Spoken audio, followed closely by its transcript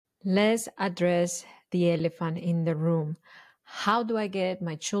Let's address the elephant in the room. How do I get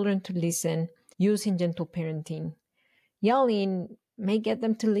my children to listen using gentle parenting? Yelling may get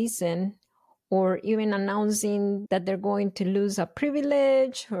them to listen, or even announcing that they're going to lose a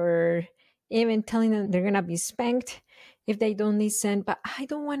privilege, or even telling them they're going to be spanked if they don't listen. But I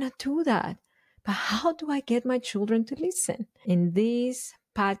don't want to do that. But how do I get my children to listen? In this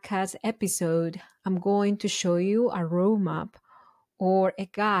podcast episode, I'm going to show you a roadmap or a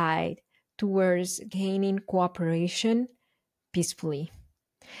guide towards gaining cooperation peacefully.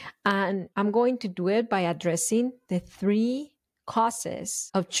 And I'm going to do it by addressing the three causes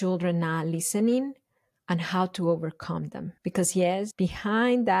of children not listening and how to overcome them. Because yes,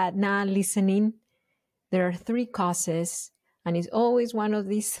 behind that not listening, there are three causes, and it's always one of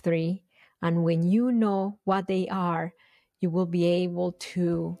these three. And when you know what they are, you will be able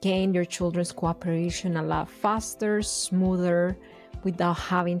to gain your children's cooperation a lot faster, smoother, without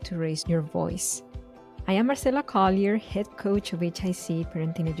having to raise your voice. I am Marcela Collier, head coach of HIC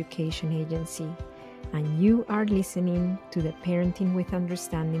Parenting Education Agency, and you are listening to the Parenting with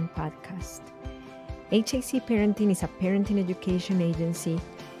Understanding podcast. HIC Parenting is a parenting education agency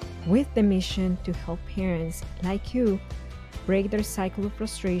with the mission to help parents like you break their cycle of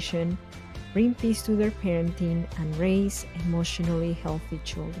frustration, bring peace to their parenting, and raise emotionally healthy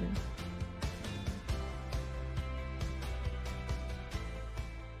children.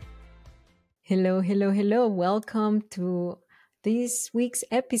 Hello. Welcome to this week's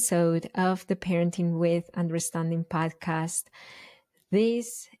episode of the Parenting with Understanding podcast.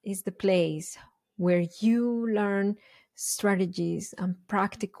 This is the place where you learn strategies and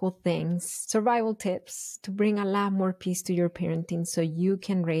practical things, survival tips to bring a lot more peace to your parenting so you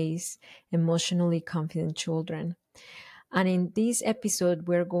can raise emotionally confident children. And in this episode,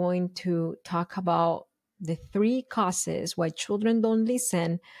 we're going to talk about the three causes why children don't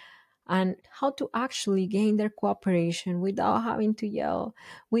listen and how to actually gain their cooperation without having to yell,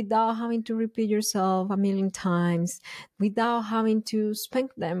 without having to repeat yourself a million times, without having to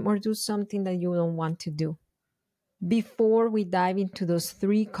spank them or do something that you don't want to do. Before we dive into those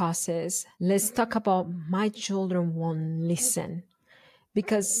three causes, let's talk about my children won't listen,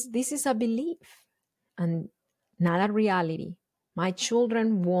 because this is a belief and not a reality. My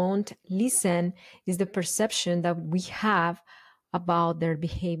children won't listen is the perception that we have about their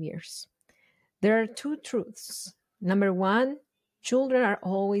behaviors. There are two truths. Number one, children are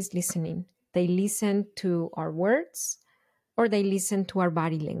always listening. They listen to our words or they listen to our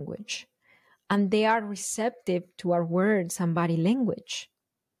body language. And they are receptive to our words and body language.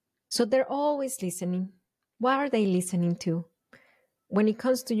 So they're always listening. What are they listening to? When it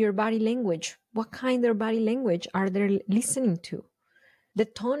comes to your body language, what kind of body language are they listening to? The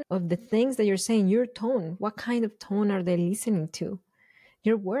tone of the things that you're saying, your tone, what kind of tone are they listening to?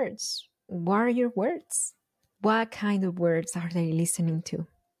 Your words, what are your words? What kind of words are they listening to?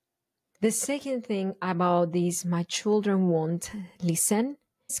 The second thing about this, my children won't listen,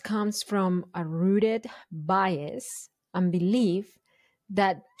 comes from a rooted bias and belief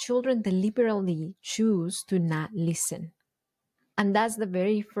that children deliberately choose to not listen. And that's the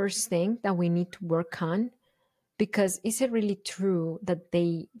very first thing that we need to work on, because is it really true that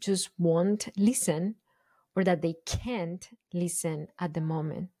they just won't listen or that they can't listen at the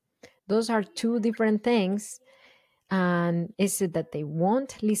moment? Those are two different things. And is it that they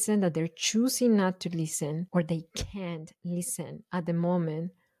won't listen, that they're choosing not to listen, or they can't listen at the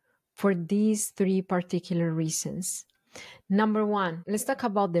moment for these three particular reasons? Number one, let's talk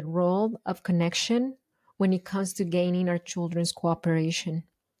about the role of connection when it comes to gaining our children's cooperation.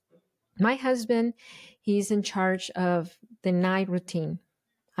 My husband, he's in charge of the night routine.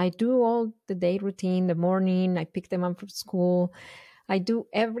 I do all the day routine, the morning, I pick them up from school. I do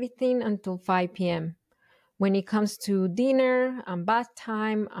everything until 5 p.m. When it comes to dinner and bath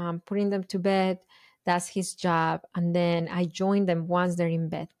time, putting them to bed, that's his job. And then I join them once they're in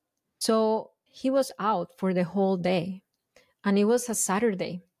bed. So he was out for the whole day, and it was a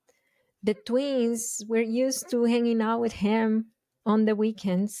Saturday. The twins were used to hanging out with him on the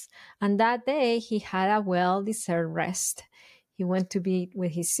weekends, and that day he had a well-deserved rest. He went to be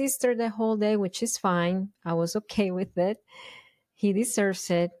with his sister the whole day, which is fine. I was okay with it. He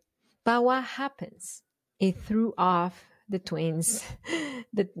deserves it. But what happens? It threw off the twins,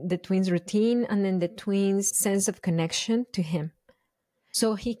 the twins' routine, and then the twins' sense of connection to him.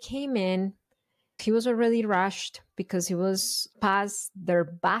 So he came in. He was already rushed because he was past their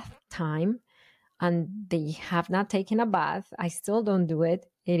bath time, and they have not taken a bath. I still don't do it.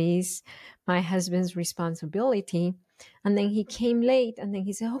 It is my husband's responsibility. And then he came late, and then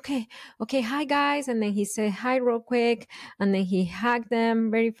he said, okay, hi guys. And then he said hi real quick. And then he hugged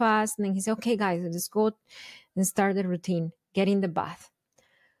them very fast. And then he said, okay, guys, let's go and start the routine, get in the bath.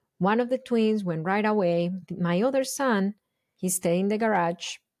 One of the twins went right away. My other son, he stayed in the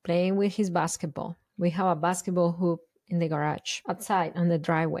garage playing with his basketball. We have a basketball hoop in the garage outside on the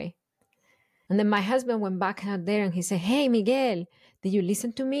driveway. And then my husband went back out there and he said, hey, Miguel, did you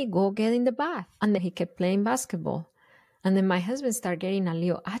listen to me? Go get in the bath. And then he kept playing basketball. And then my husband started getting a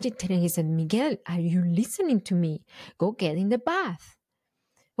little agitated. He said, Miguel, are you listening to me? Go get in the bath.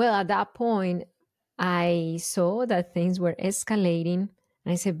 Well, at that point, I saw that things were escalating.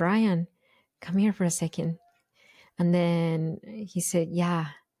 And I said, Brian, come here for a second. And then he said, yeah,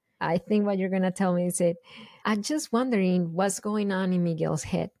 I think what you're going to tell me. He said, I'm just wondering what's going on in Miguel's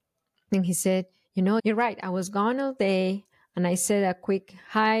head. And he said, you're right. I was gone all day and I said a quick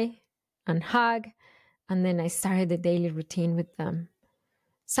hi and hug. And then I started the daily routine with them.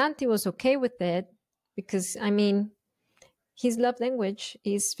 Santi was okay with it because, his love language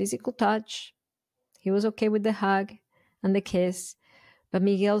is physical touch. He was okay with the hug and the kiss. But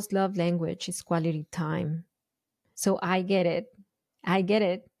Miguel's love language is quality time. So I get it. I get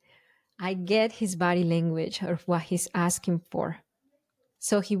it. I get his body language of what he's asking for.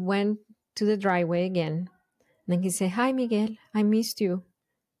 So he went to the driveway again. Then he said, hi, Miguel, I missed you.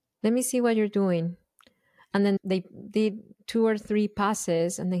 Let me see what you're doing. And then they did 2 or 3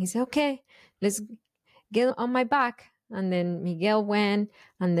 passes. And then he said, okay, let's get on my back. And then Miguel went,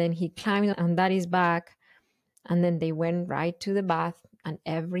 and then he climbed on Daddy's back. And then they went right to the bath, and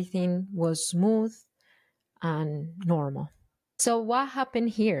everything was smooth and normal. So what happened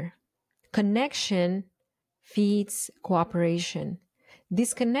here? Connection feeds cooperation.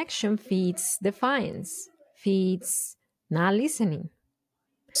 Disconnection feeds defiance, feeds not listening.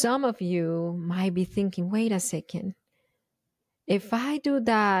 Some of you might be thinking, wait a second. If I do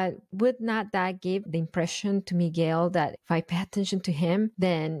that, would not that give the impression to Miguel that if I pay attention to him,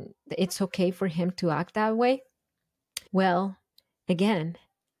 then it's okay for him to act that way? Well, again,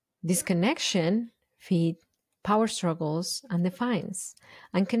 disconnection feeds power struggles and defiance,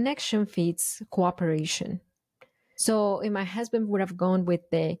 and connection feeds cooperation. So if my husband would have gone with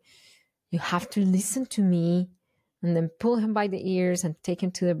you have to listen to me, and then pull him by the ears and take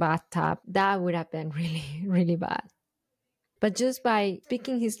him to the bathtub, that would have been really, really bad. But just by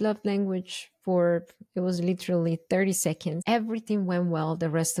speaking his love language for, it was literally 30 seconds, everything went well the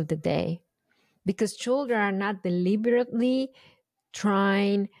rest of the day. Because children are not deliberately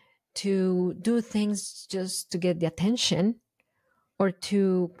trying to do things just to get the attention or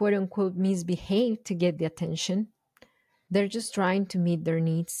to quote unquote misbehave to get the attention. They're just trying to meet their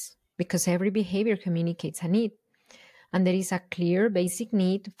needs because every behavior communicates a need. And there is a clear basic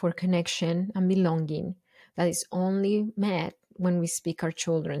need for connection and belonging that is only met when we speak our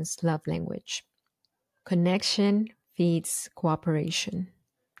children's love language. Connection feeds cooperation.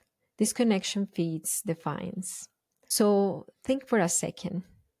 Disconnection feeds defiance. So think for a second.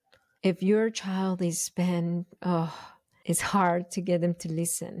 If your child is it's hard to get them to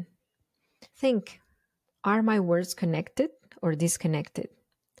listen. Think, are my words connected or disconnected?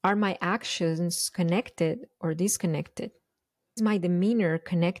 Are my actions connected or disconnected? Is my demeanor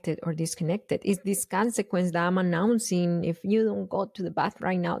connected or disconnected? Is this consequence that I'm announcing, if you don't go to the bath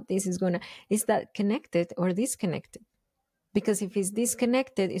right now, is that connected or disconnected? Because if it's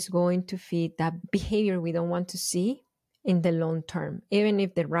disconnected, it's going to feed that behavior we don't want to see in the long term, even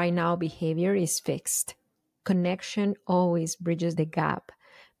if the right now behavior is fixed. Connection always bridges the gap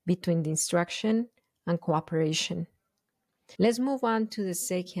between the instruction and cooperation. Let's move on to the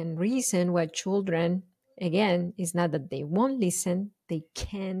second reason why children, again, is not that they won't listen, they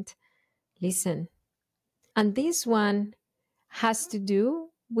can't listen. And this one has to do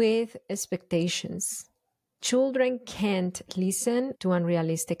with expectations. Children can't listen to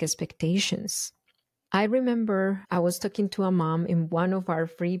unrealistic expectations. I remember I was talking to a mom in one of our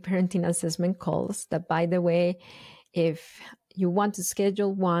free parenting assessment calls that, by the way, if you want to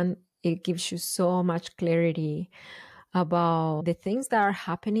schedule one, it gives you so much clarity about the things that are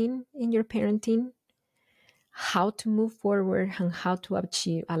happening in your parenting, how to move forward, and how to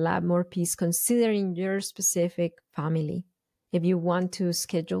achieve a lot more peace considering your specific family. If you want to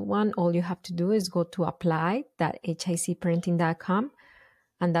schedule one, all you have to do is go to apply.hicparenting.com,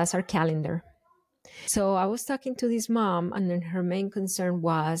 and that's our calendar. So I was talking to this mom, and then her main concern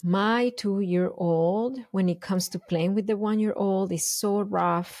was, my 2-year-old, when it comes to playing with the 1-year-old, is so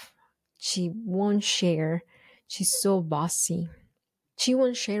rough. She won't share. She's so bossy. She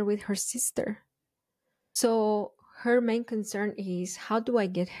won't share with her sister. So her main concern is, how do I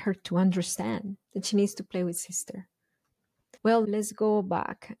get her to understand that she needs to play with sister? Well, let's go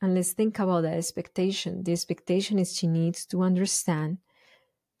back and let's think about the expectation. The expectation is she needs to understand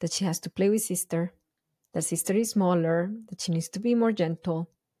that she has to play with sister, that sister is smaller, that she needs to be more gentle.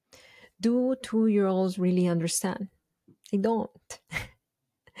 Do 2-year-olds really understand? They don't.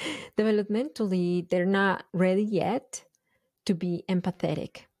 Developmentally, they're not ready yet to be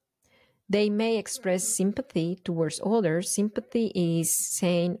empathetic. They may express sympathy towards others. Sympathy is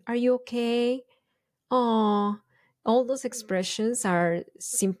saying, "Are you okay? Oh." All those expressions are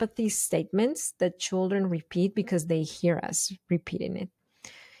sympathy statements that children repeat because they hear us repeating it.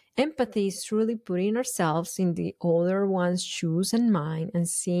 Empathy is truly putting ourselves in the other one's shoes and mind and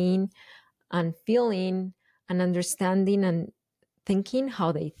seeing and feeling and understanding and thinking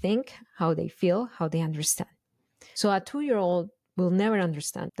how they think, how they feel, how they understand. So a 2-year-old will never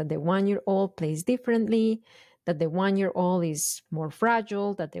understand that the 1-year-old plays differently, that the 1-year-old is more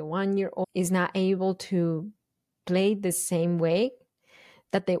fragile, that the 1-year-old is not able to play the same way,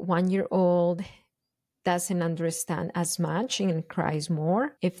 that the 1-year-old doesn't understand as much and cries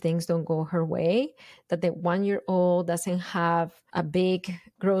more if things don't go her way, that the 1-year-old doesn't have a big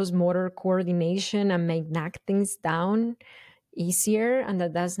gross motor coordination and may knock things down easier, and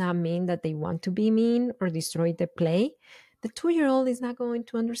that does not mean that they want to be mean or destroy the play. The 2-year-old is not going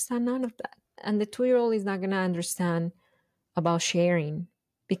to understand none of that. And the 2-year-old is not going to understand about sharing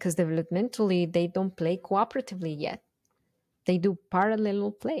because developmentally they don't play cooperatively yet. They do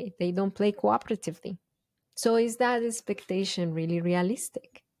parallel play. They don't play cooperatively. So is that expectation really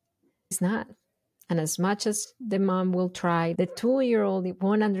realistic? It's not. And as much as the mom will try, the 2-year-old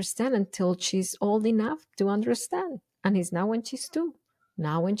won't understand until she's old enough to understand. And it's not when she's 2,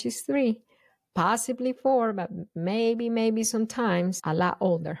 not when she's 3, possibly 4, but maybe sometimes a lot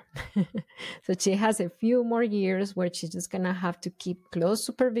older. So she has a few more years where she's just going to have to keep close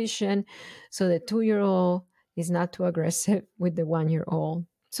supervision so the 2-year-old is not too aggressive with the 1-year-old.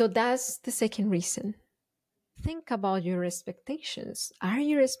 So that's the second reason. Think about your expectations. Are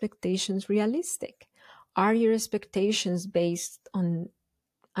your expectations realistic? Are your expectations based on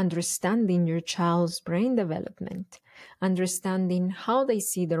understanding your child's brain development, understanding how they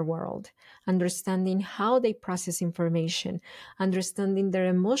see their world, understanding how they process information, understanding their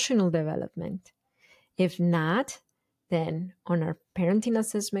emotional development? If not, then on our parenting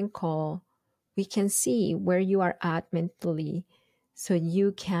assessment call, we can see where you are at mentally so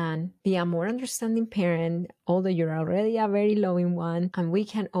you can be a more understanding parent, although you're already a very loving one. And we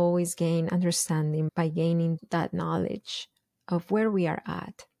can always gain understanding by gaining that knowledge of where we are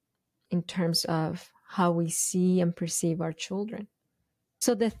at in terms of how we see and perceive our children.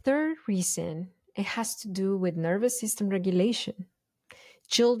 So the third reason, it has to do with nervous system regulation.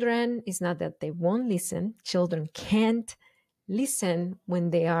 Children, it's not that they won't listen. Children can't listen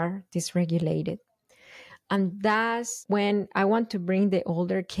when they are dysregulated. And that's when I want to bring the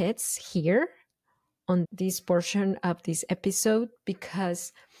older kids here on this portion of this episode,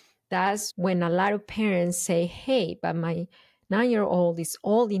 because that's when a lot of parents say, hey, but my 9-year-old is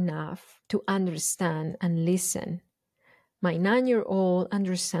old enough to understand and listen. My 9-year-old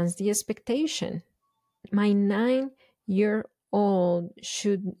understands the expectation. My 9-year-old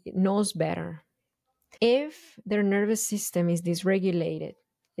knows better. If their nervous system is dysregulated,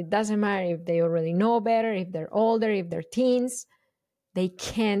 it doesn't matter if they already know better, if they're older, if they're teens, they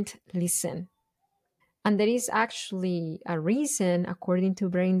can't listen. And there is actually a reason according to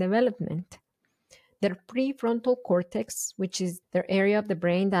brain development. Their prefrontal cortex, which is their area of the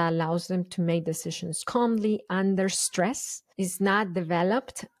brain that allows them to make decisions calmly under stress, is not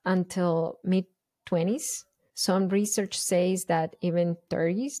developed until mid-20s. Some research says that even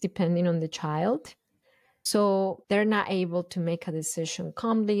 30s, depending on the child. So they're not able to make a decision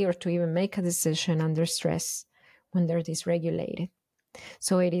calmly or to even make a decision under stress when they're dysregulated.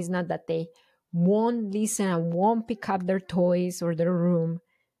 So it is not that they won't listen and won't pick up their toys or their room.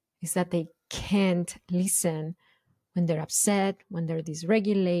 It's that they can't listen when they're upset, when they're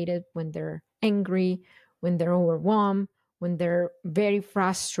dysregulated, when they're angry, when they're overwhelmed, when they're very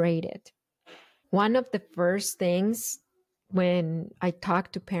frustrated. One of the first things when I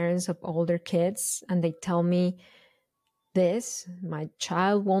talk to parents of older kids and they tell me this, my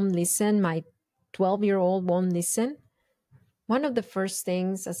child won't listen, my 12-year-old won't listen, one of the first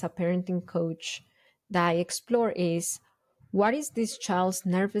things as a parenting coach that I explore is, what is this child's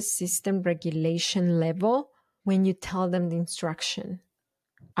nervous system regulation level when you tell them the instruction?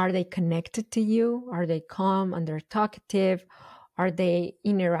 Are they connected to you? Are they calm and they're talkative? Are they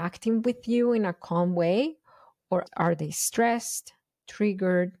interacting with you in a calm way? Or are they stressed,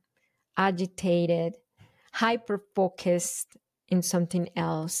 triggered, agitated, hyper-focused in something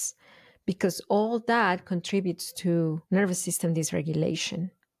else? because all that contributes to nervous system dysregulation.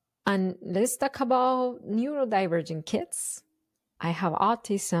 And let's talk about neurodivergent kids. I have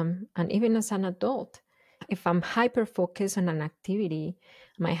autism, and even as an adult, if I'm hyper focused on an activity,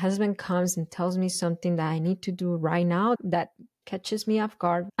 my husband comes and tells me something that I need to do right now that catches me off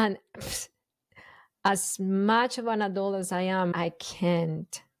guard. And as much of an adult as I am, I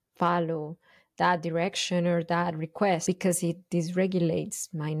can't follow that direction or that request because it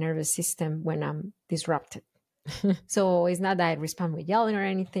dysregulates my nervous system when I'm disrupted. So it's not that I respond with yelling or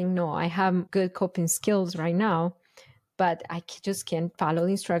anything. No, I have good coping skills right now, but I just can't follow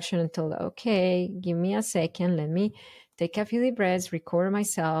the instruction until, okay, give me a second. Let me take a few deep breaths, recover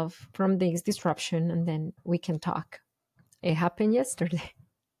myself from this disruption, and then we can talk. It happened yesterday.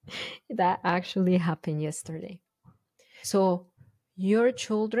 That actually happened yesterday. So your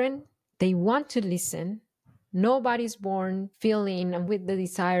children, they want to listen. Nobody's born feeling and with the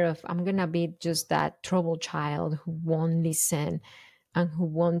desire of, I'm going to be just that troubled child who won't listen and who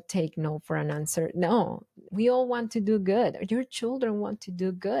won't take no for an answer. No, we all want to do good. Your children want to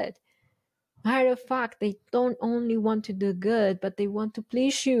do good. Matter of fact, they don't only want to do good, but they want to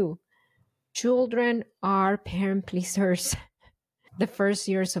please you. Children are parent pleasers the first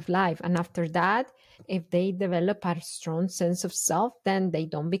years of life. And after that, if they develop a strong sense of self, then they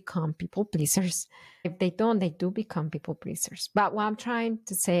don't become people pleasers. If they don't, they do become people pleasers. But what I'm trying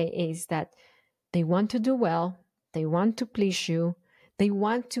to say is that they want to do well. They want to please you. They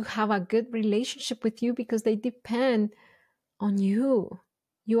want to have a good relationship with you because they depend on you.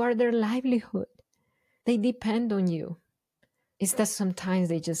 You are their livelihood. They depend on you. It's that sometimes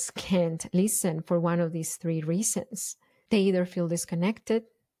they just can't listen for one of these three reasons. They either feel disconnected,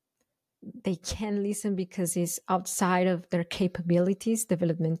 they can't listen because it's outside of their capabilities,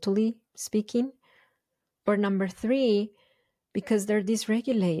 developmentally speaking, or number three, because they're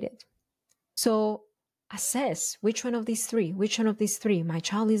dysregulated. So assess which one of these three, my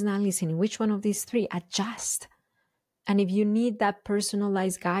child is not listening, which one of these three, adjust. And if you need that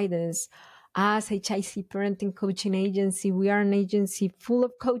personalized guidance, as HIC Parenting Coaching Agency, we are an agency full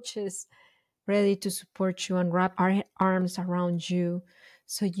of coaches ready to support you and wrap our arms around you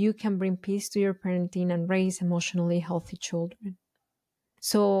so you can bring peace to your parenting and raise emotionally healthy children.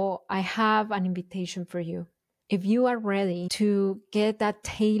 So I have an invitation for you. If you are ready to get that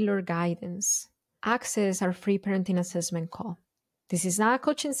tailored guidance, access our free parenting assessment call. This is not a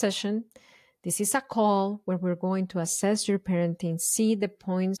coaching session. This is a call where we're going to assess your parenting, see the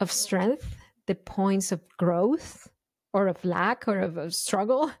points of strength, the points of growth or of lack or of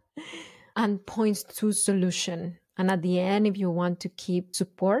struggle, and points to solution. And at the end, if you want to keep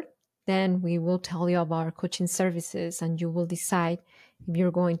support, then we will tell you about our coaching services and you will decide if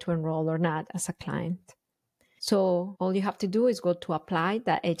you're going to enroll or not as a client. So all you have to do is go to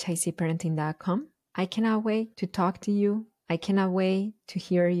apply.hicparenting.com. I cannot wait to talk to you. I cannot wait to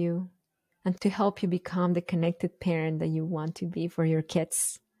hear you and to help you become the connected parent that you want to be for your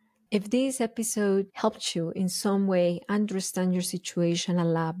kids. If this episode helped you in some way understand your situation a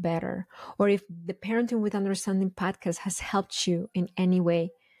lot better, or if the Parenting with Understanding podcast has helped you in any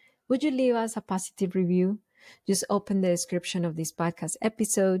way, would you leave us a positive review? Just open the description of this podcast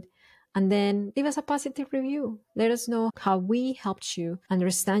episode and then leave us a positive review. Let us know how we helped you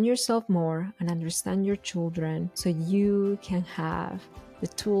understand yourself more and understand your children so you can have the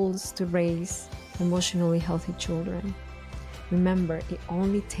tools to raise emotionally healthy children. Remember, it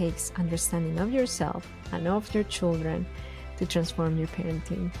only takes understanding of yourself and of your children to transform your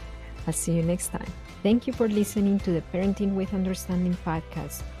parenting. I'll see you next time. Thank you for listening to the Parenting with Understanding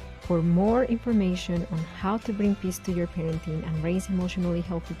podcast. For more information on how to bring peace to your parenting and raise emotionally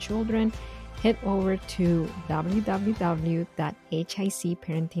healthy children, head over to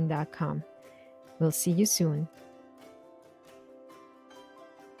www.hicparenting.com. We'll see you soon.